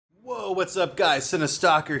Yo, what's up guys?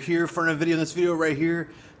 Cinestalker here for another video. In this video right here,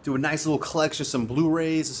 do a nice little collection of some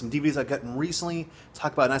Blu-rays and some DVDs I've gotten recently.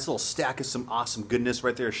 Talk about a nice little stack of some awesome goodness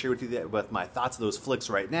right there. Share with you that with my thoughts of those flicks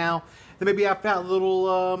right now. Then maybe after that, a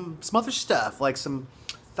little some other stuff like some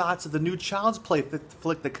thoughts of the new Child's Play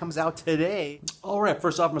flick that comes out today. All right,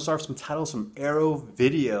 first off, I'm gonna start with some titles from Arrow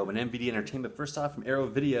Video and MVD Entertainment. First off, from Arrow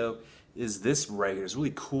Video is this right here. It's a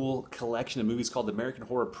really cool collection of movies called The American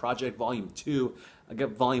Horror Project Volume 2. I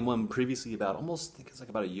got Volume 1 previously I think it's like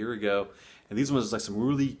about a year ago. And these ones are like some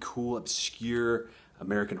really cool, obscure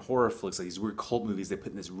American horror flicks, like these weird cult movies they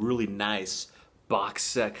put in this really nice box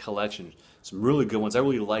set collection. Some really good ones. I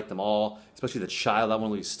really like them all, especially The Child. That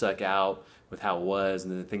one really stuck out with how it was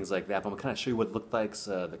and then things like that. But I'm gonna kind of show you what it looked like,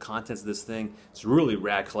 the contents of this thing. It's a really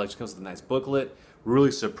rad collection. It comes with a nice booklet.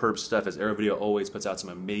 Really superb stuff, as Arrow Video always puts out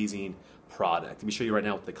some amazing product. Let me show you right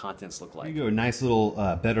now what the contents look like. Here you go, a nice little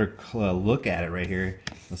better look at it right here.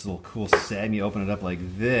 This little cool set, and you open it up like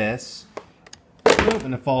this,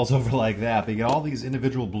 and it falls over like that. But you get all these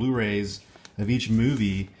individual Blu-rays of each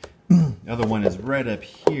movie. The other one is right up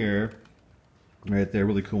here, right there,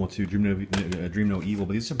 really cool one too, Dream No Evil.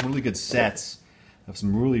 But these are some really good sets of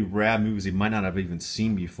some really rad movies you might not have even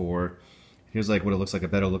seen before. Here's like what it looks like, a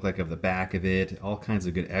better look like of the back of it. All kinds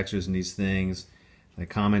of good extras in these things, like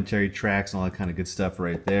commentary tracks and all that kind of good stuff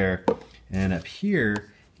right there. And up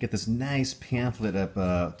here, you get this nice pamphlet up,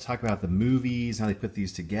 talk about the movies, how they put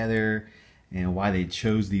these together, and why they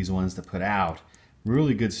chose these ones to put out.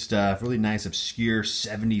 Really good stuff, really nice obscure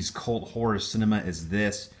 70s cult horror cinema is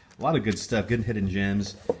this. A lot of good stuff, good hidden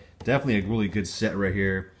gems. Definitely a really good set right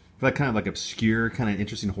here. For that kind of like obscure, kind of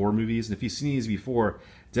interesting horror movies. And if you've seen these before,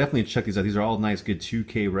 definitely check these out. These are all nice, good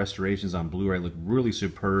 2K restorations on Blu-ray. Look really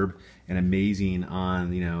superb and amazing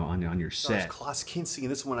on on your set. Klaus Kinski,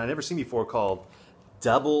 and this one I've never seen before called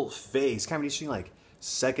Double Face. Kind of interesting, like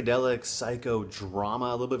psychedelic psycho drama,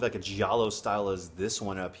 a little bit of like a giallo style as this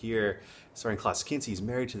one up here. Starring Klaus Kinski. He's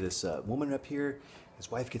married to this woman up here.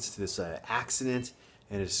 His wife gets to this accident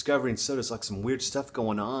and is discovering there's like some weird stuff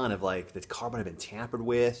going on of like the car might have been tampered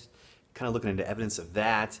with. Kind of looking into evidence of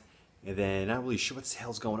that. And then not really sure what the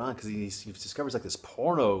hell's going on because he discovers like this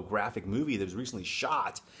pornographic movie that was recently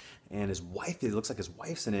shot, and his wife, it looks like his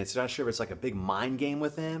wife's in it. So not sure if it's like a big mind game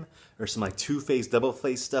with him or some like two-faced,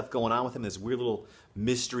 double-faced stuff going on with him. This weird little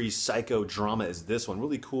mystery psycho drama is this one.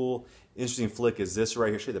 Really cool, interesting flick is this right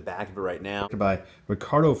here. I'll show you the back of it right now. By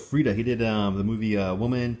Ricardo Frida. He did the movie A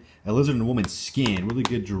Lizard in a Woman's Skin. Really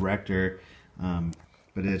good director.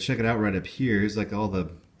 But check it out right up here. Here's like all the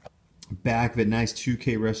back of it, nice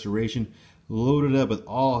 2K restoration, loaded up with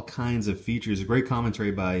all kinds of features. A great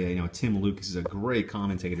commentary by Tim Lucas. Is a great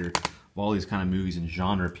commentator of all these kind of movies and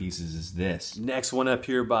genre pieces is this. Next one up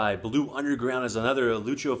here by Blue Underground is another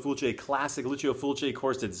Lucio Fulci classic. Lucio Fulci, of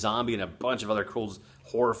course, did Zombie and a bunch of other cool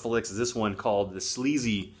horror flicks. This one called The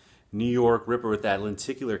Sleazy New York Ripper with that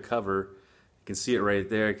lenticular cover. You can see it right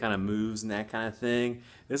there. It kind of moves and that kind of thing.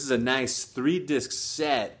 This is a nice 3-disc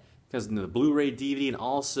set. Because in the Blu-ray, DVD, and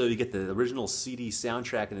also you get the original CD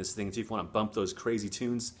soundtrack in this thing. So if you want to bump those crazy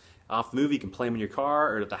tunes off the movie, you can play them in your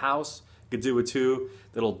car or at the house. You can do it too.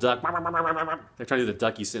 The little duck. They're trying to do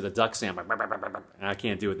the duck sound. I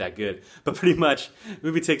can't do it that good. But pretty much, the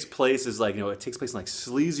movie takes place it takes place in like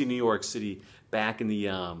sleazy New York City back in the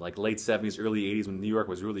like late 70s, early 80s when New York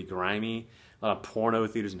was really grimy. A lot of porno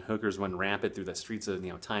theaters and hookers went rampant through the streets of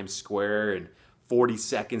Times Square and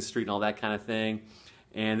 42nd Street and all that kind of thing.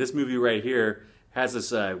 And this movie right here has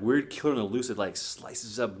this weird killer on the loose that like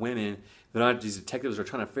slices up women. These detectives are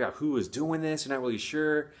trying to figure out who is doing this. They're not really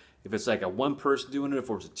sure if it's like a one person doing it,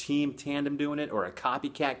 or if it's a team tandem doing it, or a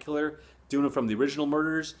copycat killer doing it from the original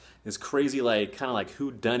murders. This crazy like kind of like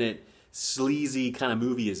whodunit, sleazy kind of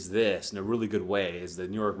movie is this in a really good way. Is the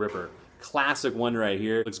New York Ripper. Classic one right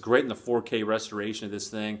here. Looks great in the 4K restoration of this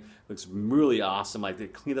thing. Looks really awesome. Like they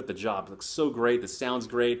cleaned up the job. It looks so great. The sound's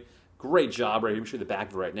great. Great job right here. Let me show you the back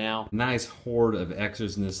of it right now. Nice horde of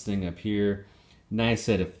extras in this thing up here. Nice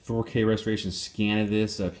set of 4K restoration scan of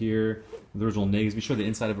this up here. The original negatives. Let me show you the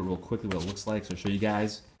inside of it real quickly, what it looks like, so I'll show you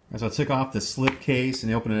guys. So I took off the slip case and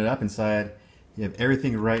you open it up inside. You have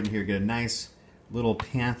everything right in here. You get a nice little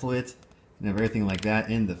pamphlet and have everything like that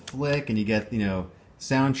in the flick. And you get,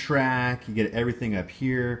 soundtrack. You get everything up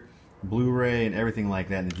here. Blu-ray and everything like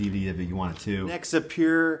that in the DVD if you want it to. Next up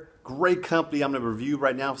here, great company I'm going to review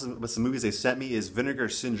right now with some movies they sent me is Vinegar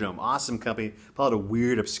Syndrome. Awesome company. Put a lot of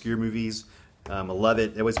weird, obscure movies. I love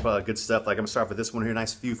it. They always put a lot of good stuff. Like I'm going to start with this one here.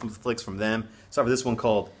 Nice few flicks from them. Start with this one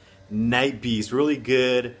called Night Beast. Really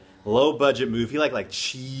good low budget movie. If you like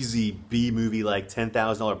cheesy B movie, like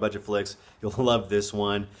 $10,000 budget flicks, you'll love this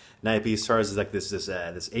one. Night Beast stars is like this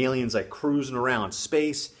alien's like cruising around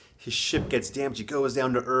space. His ship gets damaged. He goes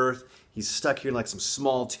down to Earth. He's stuck here in like some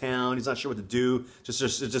small town. He's not sure what to do.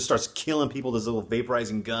 Just starts killing people. This little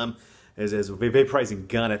vaporizing gun. His vaporizing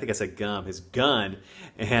gun. I think I said gum. His gun,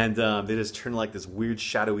 and they just turn like this weird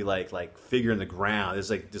shadowy like figure in the ground.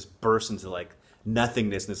 It's like just bursts into like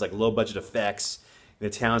nothingness, and it's like low budget effects.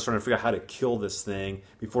 The town's trying to figure out how to kill this thing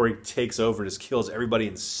before he takes over and just kills everybody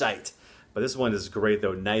in sight. But this one is great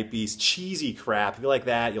though. Night Beast, cheesy crap. If you like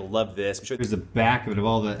that, you'll love this. I'm sure there's the back of it of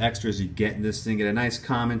all the extras you get in this thing. Get a nice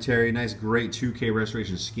commentary, nice great 2K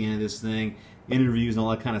restoration scan of this thing, interviews and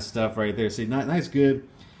all that kind of stuff right there. So nice, good,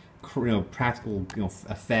 practical,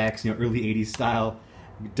 effects, early '80s style.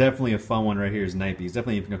 Definitely a fun one right here is Night Beast.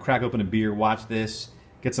 Definitely, crack open a beer, watch this,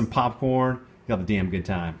 get some popcorn, you'll have a damn good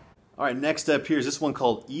time. All right, next up here is this one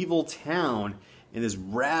called Evil Town. In this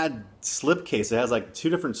rad slipcase, it has like two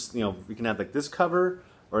different, you can have like this cover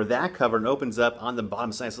or that cover, and opens up on the bottom.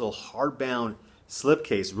 It's a nice little hardbound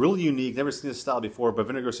slipcase, really unique. Never seen this style before, but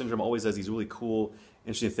Vinegar Syndrome always does these really cool,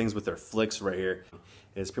 interesting things with their flicks right here.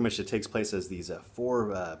 It's pretty much, it takes place as these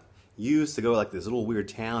four youths to go like this little weird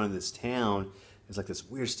town. In this town, there's like this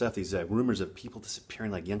weird stuff, these rumors of people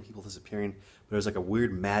disappearing, like young people disappearing. But there's like a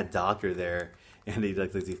weird mad doctor there, and they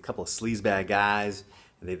like a couple of sleazebag guys.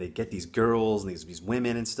 And they get these girls and these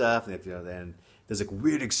women and stuff, and then there's like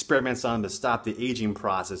weird experiments on them to stop the aging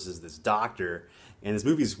process. Is this doctor, and this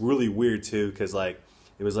movie's really weird too, because like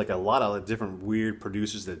it was like a lot of different weird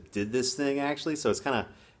producers that did this thing actually. So it's kind of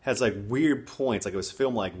has like weird points, like it was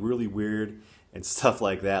filmed like really weird and stuff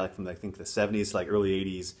like that, like from I think the 70s to like early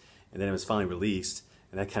 80s, and then it was finally released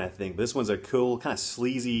and that kind of thing. But this one's a cool, kind of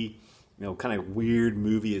sleazy, kind of weird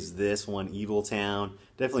movie is this one, Evil Town.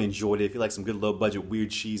 Definitely enjoyed it. If you like some good low budget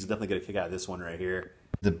weird cheese, you'll definitely get a kick out of this one right here.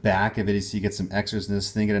 The back of it is so you get some extras in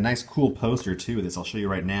this thing. Get a nice cool poster too with this. I'll show you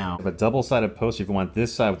right now. A double-sided poster if you want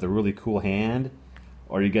this side with a really cool hand,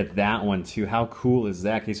 or you get that one too. How cool is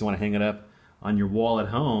that? In case you want to hang it up on your wall at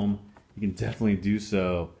home, you can definitely do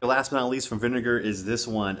so. Last but not least from Vinegar is this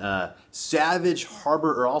one, Savage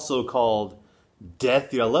Harbor, or also called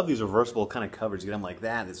Death View. I love these reversible kind of covers. You get them like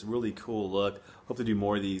that. It's a really cool look. Hope to do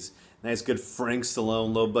more of these. Nice, good Frank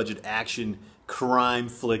Stallone, low-budget action crime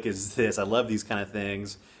flick is this. I love these kind of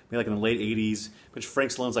things. Maybe like in the late 80s, which Frank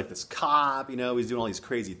Stallone's like this cop, he's doing all these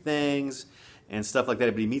crazy things and stuff like that.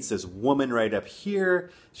 But he meets this woman right up here.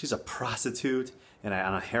 She's a prostitute and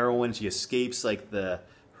on a heroin. She escapes like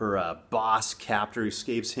her boss captor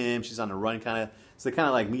escapes him. She's on the run kind of. So they kind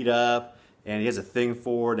of like meet up. And he has a thing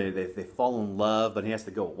for her. They fall in love, but he has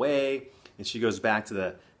to go away. And she goes back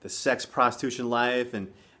to the sex prostitution life.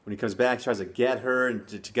 And when he comes back, he tries to get her and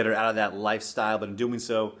to get her out of that lifestyle. But in doing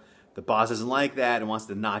so, the boss doesn't like that and wants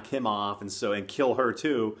to knock him off and kill her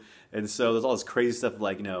too. And so there's all this crazy stuff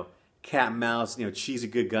like cat and mouse, cheesy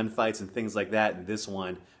good gunfights and things like that. And this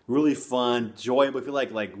one really fun, enjoyable. If you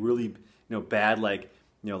like really bad like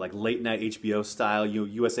late night HBO style,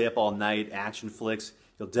 USA Up All Night action flicks.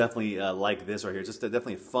 You'll definitely like this right here. Just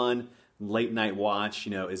definitely a fun late night watch,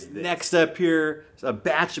 is this. Next up here, a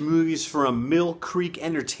batch of movies from Mill Creek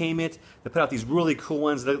Entertainment. They put out these really cool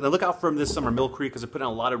ones. They look out for them this summer, Mill Creek, because they put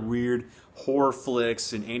out a lot of weird horror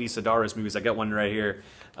flicks and Andy Sidaris movies. I got one right here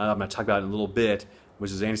I'm going to talk about in a little bit,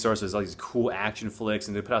 which is Andy Sidaris has all these cool action flicks,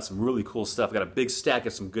 and they put out some really cool stuff. I got a big stack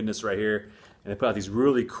of some goodness right here, and they put out these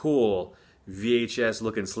really cool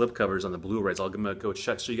VHS-looking slipcovers on the Blu Rays. I'm going to go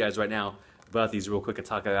show you guys right now about these real quick and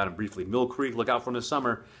talk about them briefly. Mill Creek, look out for them this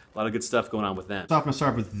summer. A lot of good stuff going on with them. So I'm going to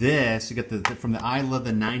start with this. You get from the I Love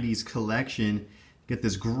the 90s collection, you get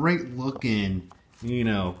this great looking,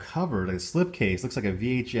 cover, like a slipcase. Looks like a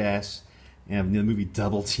VHS. And the movie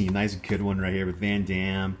Double Team, nice good one right here with Van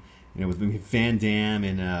Damme. With Van Damme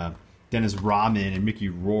and Dennis Rodman and Mickey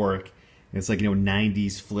Rourke. And it's like,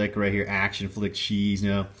 90s flick right here, action flick cheese,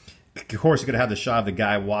 Of course, you're going to have the shot of the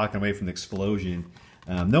guy walking away from the explosion.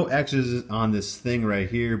 No extras on this thing right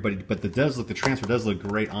here, but the transfer does look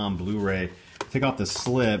great on Blu-ray. Take off the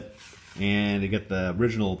slip, and you get the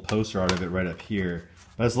original poster art of it right up here.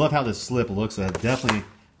 But I just love how this slip looks. It definitely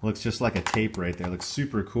looks just like a tape right there. It looks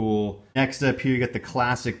super cool. Next up here, you get the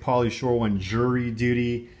classic Pauly Shore one, Jury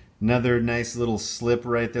Duty. Another nice little slip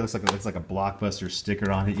right there. Looks like a Blockbuster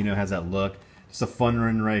sticker on it. Has that look. Just a fun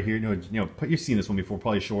one right here. You've seen this one before.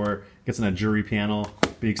 Pauly Shore gets on a jury panel,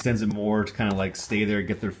 but he extends it more to kind of like stay there,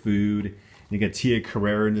 get their food. And you got Tia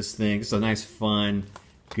Carrere in this thing. It's a nice, fun,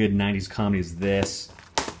 good 90s comedy is this.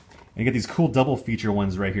 And you get these cool double feature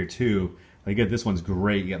ones right here too. Like this one's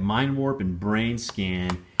great. You got Mind Warp and Brain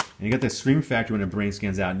Scan. And you got the scream factor when the brain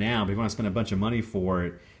scans out now, but if you want to spend a bunch of money for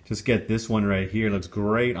it, just get this one right here. It looks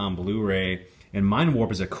great on Blu-ray. And Mind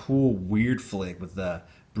Warp is a cool, weird flick with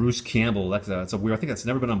Bruce Campbell. That's a weird. I think that's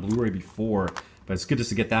never been on Blu-ray before, but it's good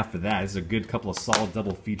just to get that for that. This is a good couple of solid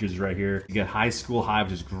double features right here. You get High School High,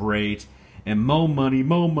 which is great, and Mo Money,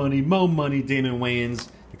 Mo Money, Mo Money, Damon Wayans,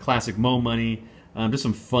 the classic Mo Money. Just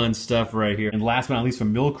some fun stuff right here. And last but not least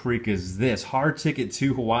from Mill Creek is this Hard Ticket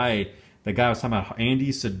to Hawaii. The guy I was talking about, Andy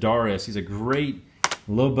Sedaris. He's a great,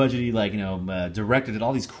 low-budgety, like, directed at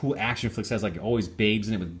all these cool action flicks. Has like always babes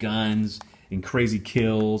in it with guns and crazy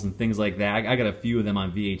kills and things like that. I got a few of them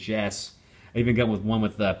on VHS. I even got one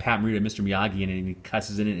with Pat Morita and Mr. Miyagi in it, and he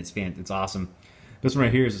cusses in it. It's awesome. This one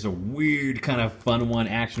right here is just a weird kind of fun one,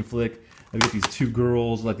 action flick. I got these two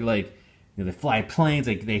girls they fly planes,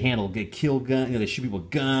 get kill guns, they shoot people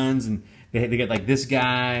with guns, and they get like this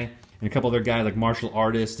guy and a couple other guys like martial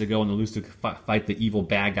artists to go on the loose to fight the evil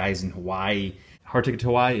bad guys in Hawaii. Hard Ticket to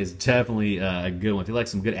Hawaii is definitely a good one. If you like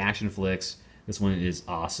some good action flicks, this one is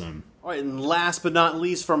awesome. All right, and last but not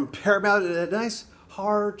least from Paramount, a nice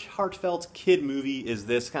heartfelt kid movie is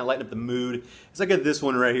this, kind of lighten up the mood. I got this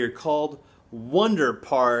one right here called Wonder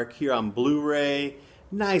Park here on Blu-ray.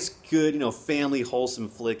 Nice, good, family wholesome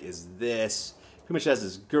flick is this. Pretty much has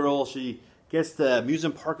this girl, she gets the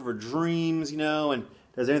amusement park of her dreams, and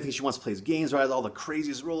does anything she wants to play games, rides all the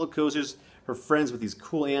craziest roller coasters, her friends with these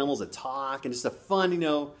cool animals that talk, and just a fun,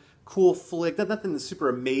 cool flick. Nothing that's super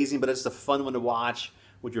amazing, but it's just a fun one to watch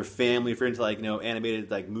with your family. If you're into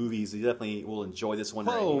animated movies, you definitely will enjoy this one.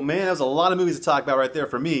 Oh man, that was a lot of movies to talk about right there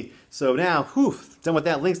for me. So now, done with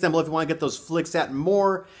that. Links down below if you want to get those flicks, that and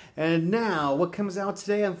more. And now, what comes out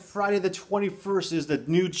today on Friday the 21st is the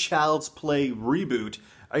new Child's Play reboot.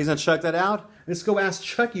 Are you gonna check that out? Let's go ask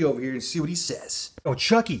Chucky over here and see what he says. Oh,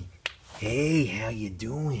 Chucky. Hey, how you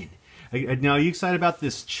doing? Now, are you excited about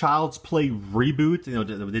this Child's Play reboot?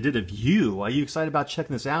 They did of you. Are you excited about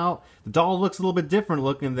checking this out? The doll looks a little bit different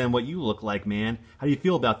looking than what you look like, man. How do you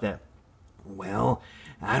feel about that? Well,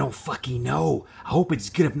 I don't fucking know. I hope it's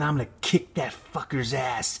good. If not, I'm gonna kick that fucker's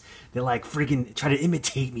ass. They're like friggin' try to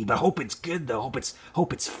imitate me, but I hope it's good though.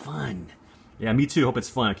 Hope it's fun. Yeah, me too. Hope it's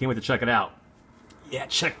fun. I can't wait to check it out. Yeah,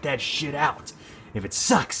 check that shit out. If it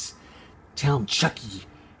sucks, tell him Chucky,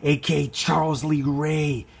 a.k.a. Charles Lee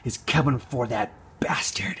Ray, is coming for that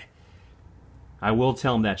bastard. I will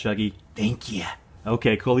tell him that, Chucky. Thank you.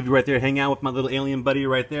 Okay, cool. Leave you right there. Hang out with my little alien buddy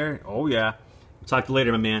right there. Oh, yeah. We'll talk to you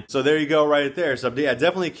later, my man. So there you go right there. So, yeah,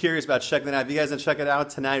 definitely curious about checking that out. If you guys want to check it out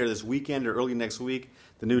tonight or this weekend or early next week,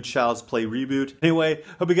 the new Child's Play reboot. Anyway,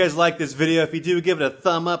 hope you guys like this video. If you do, give it a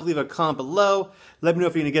thumb up. Leave a comment below. Let me know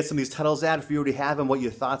if you're going to get some of these titles out, if you already have them, what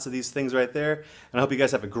your thoughts of these things right there. And I hope you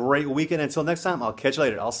guys have a great weekend. Until next time, I'll catch you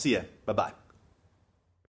later. I'll see you. Bye-bye.